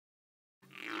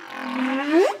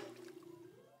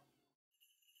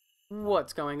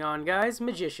What's going on, guys?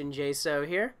 Magician JSO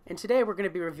here, and today we're going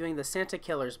to be reviewing the Santa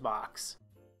Killers box.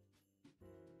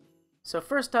 So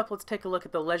first up, let's take a look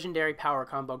at the legendary power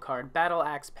combo card, Battle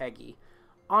Axe Peggy.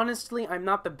 Honestly, I'm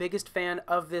not the biggest fan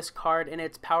of this card in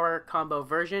its power combo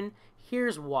version.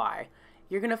 Here's why.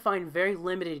 You're going to find very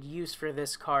limited use for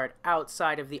this card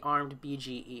outside of the armed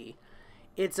BGE.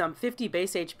 Its 50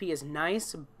 base HP is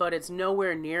nice, but it's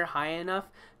nowhere near high enough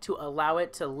to allow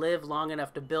it to live long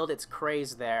enough to build its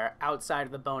craze there outside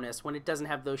of the bonus when it doesn't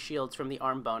have those shields from the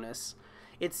arm bonus.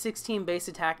 Its 16 base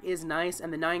attack is nice,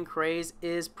 and the 9 craze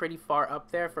is pretty far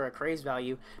up there for a craze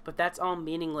value, but that's all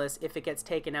meaningless if it gets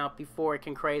taken out before it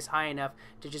can craze high enough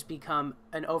to just become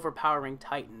an overpowering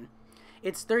titan.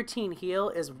 Its 13 heal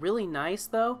is really nice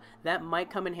though. That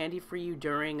might come in handy for you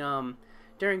during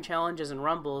challenges and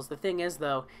rumbles. The thing is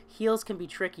though, heals can be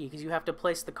tricky because you have to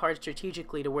place the card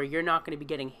strategically to where you're not going to be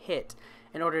getting hit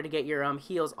in order to get your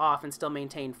heals off and still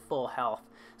maintain full health.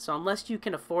 So unless you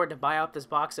can afford to buy out this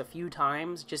box a few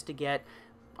times just to get,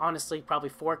 honestly, probably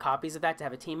 4 copies of that to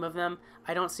have a team of them,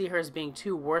 I don't see her as being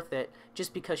too worth it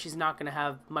just because she's not going to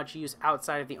have much use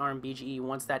outside of the ARM BGE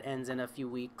once that ends in a few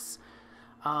weeks.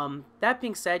 That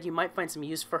being said, you might find some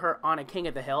use for her on a King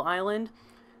of the Hill island,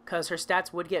 because her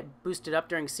stats would get boosted up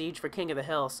during Siege for King of the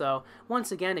Hill. So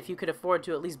once again, if you could afford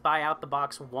to at least buy out the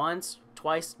box once,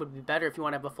 twice would be better if you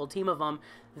want to have a full team of them,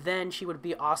 then she would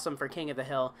be awesome for King of the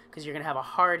Hill, because you're going to have a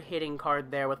hard-hitting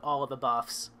card there with all of the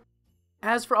buffs.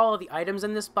 As for all of the items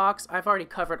in this box, I've already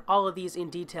covered all of these in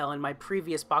detail in my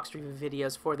previous box review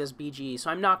videos for this BGE, so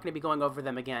I'm not going to be going over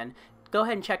them again. Go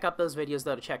ahead and check out those videos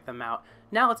though to check them out.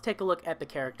 Now let's take a look at the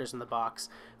characters in the box.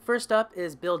 First up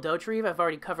is Bill Dauterive. I've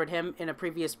already covered him in a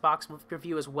previous box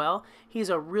review as well. He's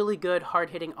a really good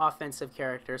hard-hitting offensive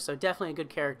character, so definitely a good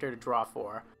character to draw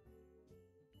for.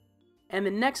 And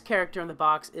the next character in the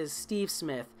box is Steve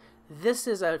Smith. This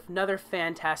is another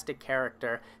fantastic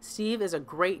character. Steve is a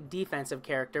great defensive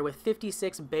character with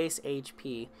 56 base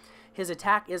HP. His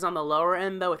attack is on the lower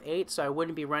end though with 8, so I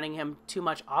wouldn't be running him too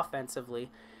much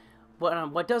offensively.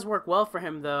 What does work well for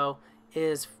him though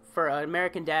is for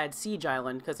American Dad Siege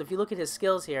Island, because if you look at his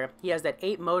skills here, he has that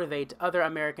 8 motivate to other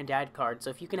American Dad cards.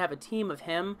 So if you can have a team of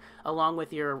him along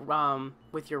with your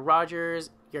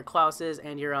Rogers, your Klauses,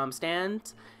 and your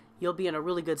Stans, you'll be in a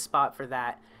really good spot for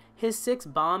that. His 6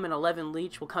 bomb and 11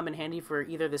 leech will come in handy for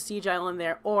either the Siege Island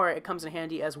there, or it comes in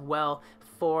handy as well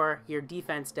for your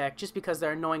defense deck, just because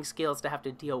they're annoying skills to have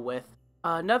to deal with.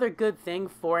 Another good thing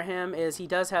for him is he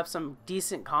does have some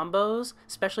decent combos,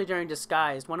 especially during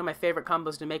Disguised. One of my favorite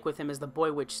combos to make with him is the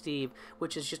Boy Witch Steve,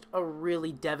 which is just a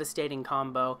really devastating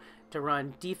combo to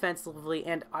run defensively,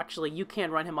 and actually you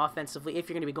can run him offensively if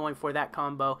you're going to be going for that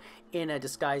combo in a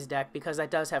Disguised deck, because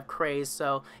that does have craze,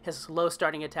 so his low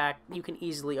starting attack, you can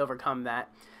easily overcome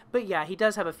that. But yeah, he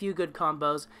does have a few good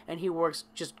combos, and he works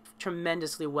just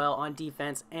tremendously well on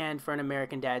defense and for an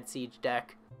American Dad Siege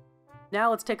deck. Now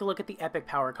let's take a look at the epic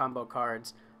power combo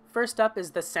cards. First up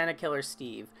is the Santa Killer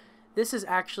Steve. This is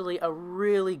actually a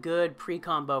really good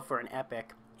pre-combo for an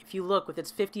epic. If you look, with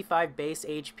its 55 base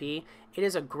HP, it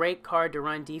is a great card to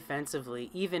run defensively,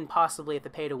 even possibly at the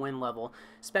pay-to-win level.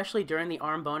 Especially during the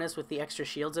arm bonus with the extra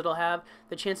shields it'll have,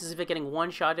 the chances of it getting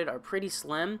one-shotted are pretty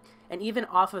slim, and even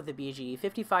off of the BGE,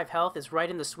 55 health is right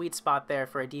in the sweet spot there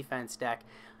for a defense deck.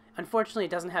 Unfortunately,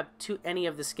 it doesn't have any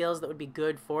of the skills that would be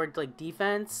good for like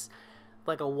defense,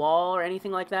 like a wall or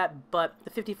anything like that, but the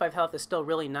 55 health is still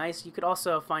really nice. You could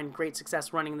also find great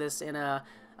success running this in a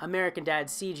American Dad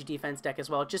Siege defense deck as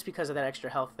well, just because of that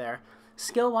extra health there.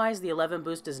 Skill-wise, the 11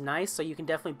 boost is nice, so you can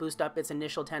definitely boost up its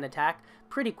initial 10 attack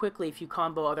pretty quickly if you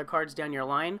combo other cards down your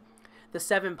line. The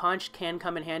 7 punch can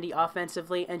come in handy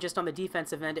offensively, and just on the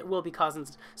defensive end, it will be causing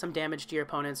some damage to your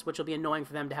opponents, which will be annoying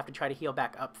for them to have to try to heal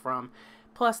back up from.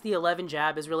 Plus, the 11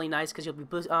 jab is really nice because you'll be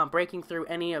breaking through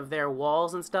any of their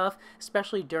walls and stuff,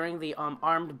 especially during the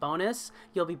armed bonus.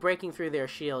 You'll be breaking through their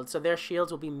shields, so their shields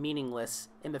will be meaningless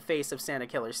in the face of Santa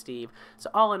Killer Steve. So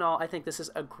all in all, I think this is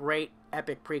a great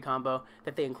epic pre-combo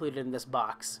that they included in this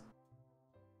box.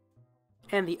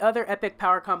 And the other epic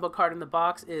power combo card in the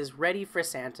box is Ready for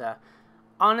Santa.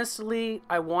 Honestly,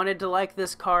 I wanted to like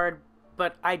this card,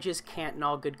 but I just can't in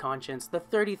all good conscience. The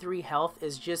 33 health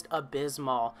is just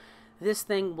abysmal. This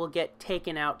thing will get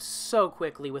taken out so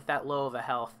quickly with that low of a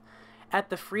health.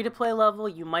 At the free-to-play level,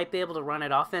 you might be able to run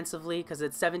it offensively because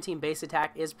its 17 base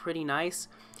attack is pretty nice.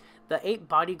 The 8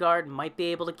 bodyguard might be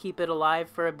able to keep it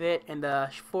alive for a bit, and the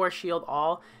 4 shield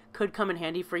all could come in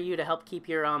handy for you to help keep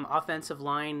your offensive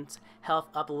line's health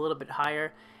up a little bit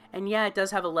higher. And yeah, it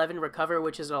does have 11 recover,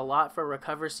 which is a lot for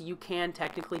recover, so you can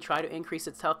technically try to increase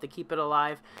its health to keep it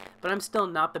alive, but I'm still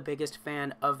not the biggest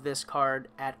fan of this card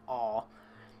at all.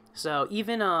 So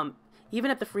even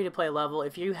at the free-to-play level,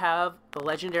 if you have the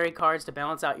legendary cards to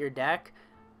balance out your deck,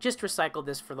 just recycle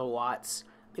this for the Watts.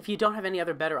 If you don't have any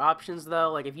other better options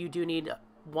though, like if you do need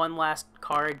one last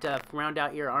card to round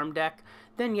out your arm deck,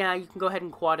 then yeah, you can go ahead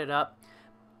and quad it up.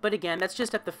 But again, that's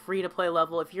just at the free-to-play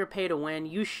level. If you're pay to win,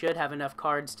 you should have enough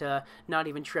cards to not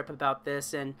even trip about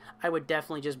this, and I would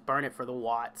definitely just burn it for the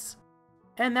Watts.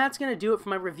 And that's going to do it for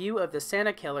my review of the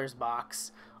Santa Killers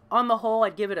box. On the whole,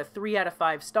 I'd give it a 3 out of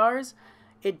 5 stars.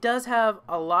 It does have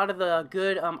a lot of the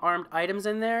good armed items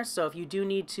in there, so if you do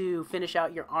need to finish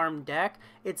out your armed deck,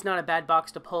 it's not a bad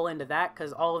box to pull into that,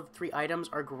 because all of the 3 items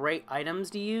are great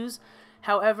items to use.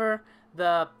 However,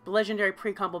 the legendary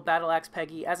pre-combo Battle Axe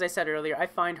Peggy, as I said earlier, I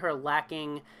find her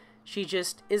lacking. She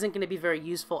just isn't going to be very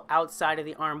useful outside of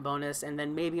the arm bonus, and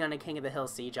then maybe on a King of the Hill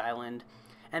Siege Island.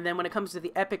 And then when it comes to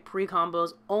the epic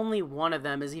pre-combos, only one of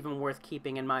them is even worth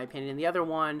keeping in my opinion. The other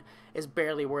one is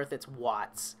barely worth its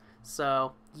Watts.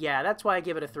 So, yeah, that's why I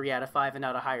give it a 3 out of 5 and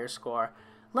not a higher score.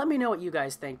 Let me know what you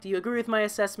guys think. Do you agree with my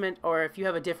assessment, or if you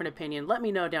have a different opinion, let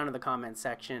me know down in the comments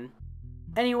section.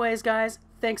 Anyways, guys,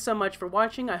 thanks so much for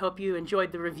watching. I hope you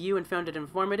enjoyed the review and found it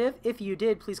informative. If you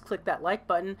did, please click that like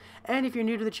button. And if you're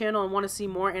new to the channel and want to see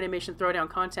more Animation Throwdown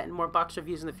content and more box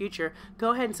reviews in the future,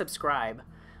 go ahead and subscribe.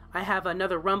 I have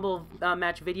another Rumble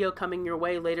match video coming your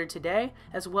way later today,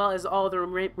 as well as all the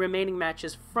remaining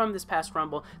matches from this past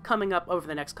Rumble coming up over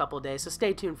the next couple days, so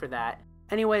stay tuned for that.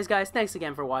 Anyways, guys, thanks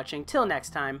again for watching. Till next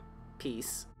time,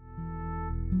 peace.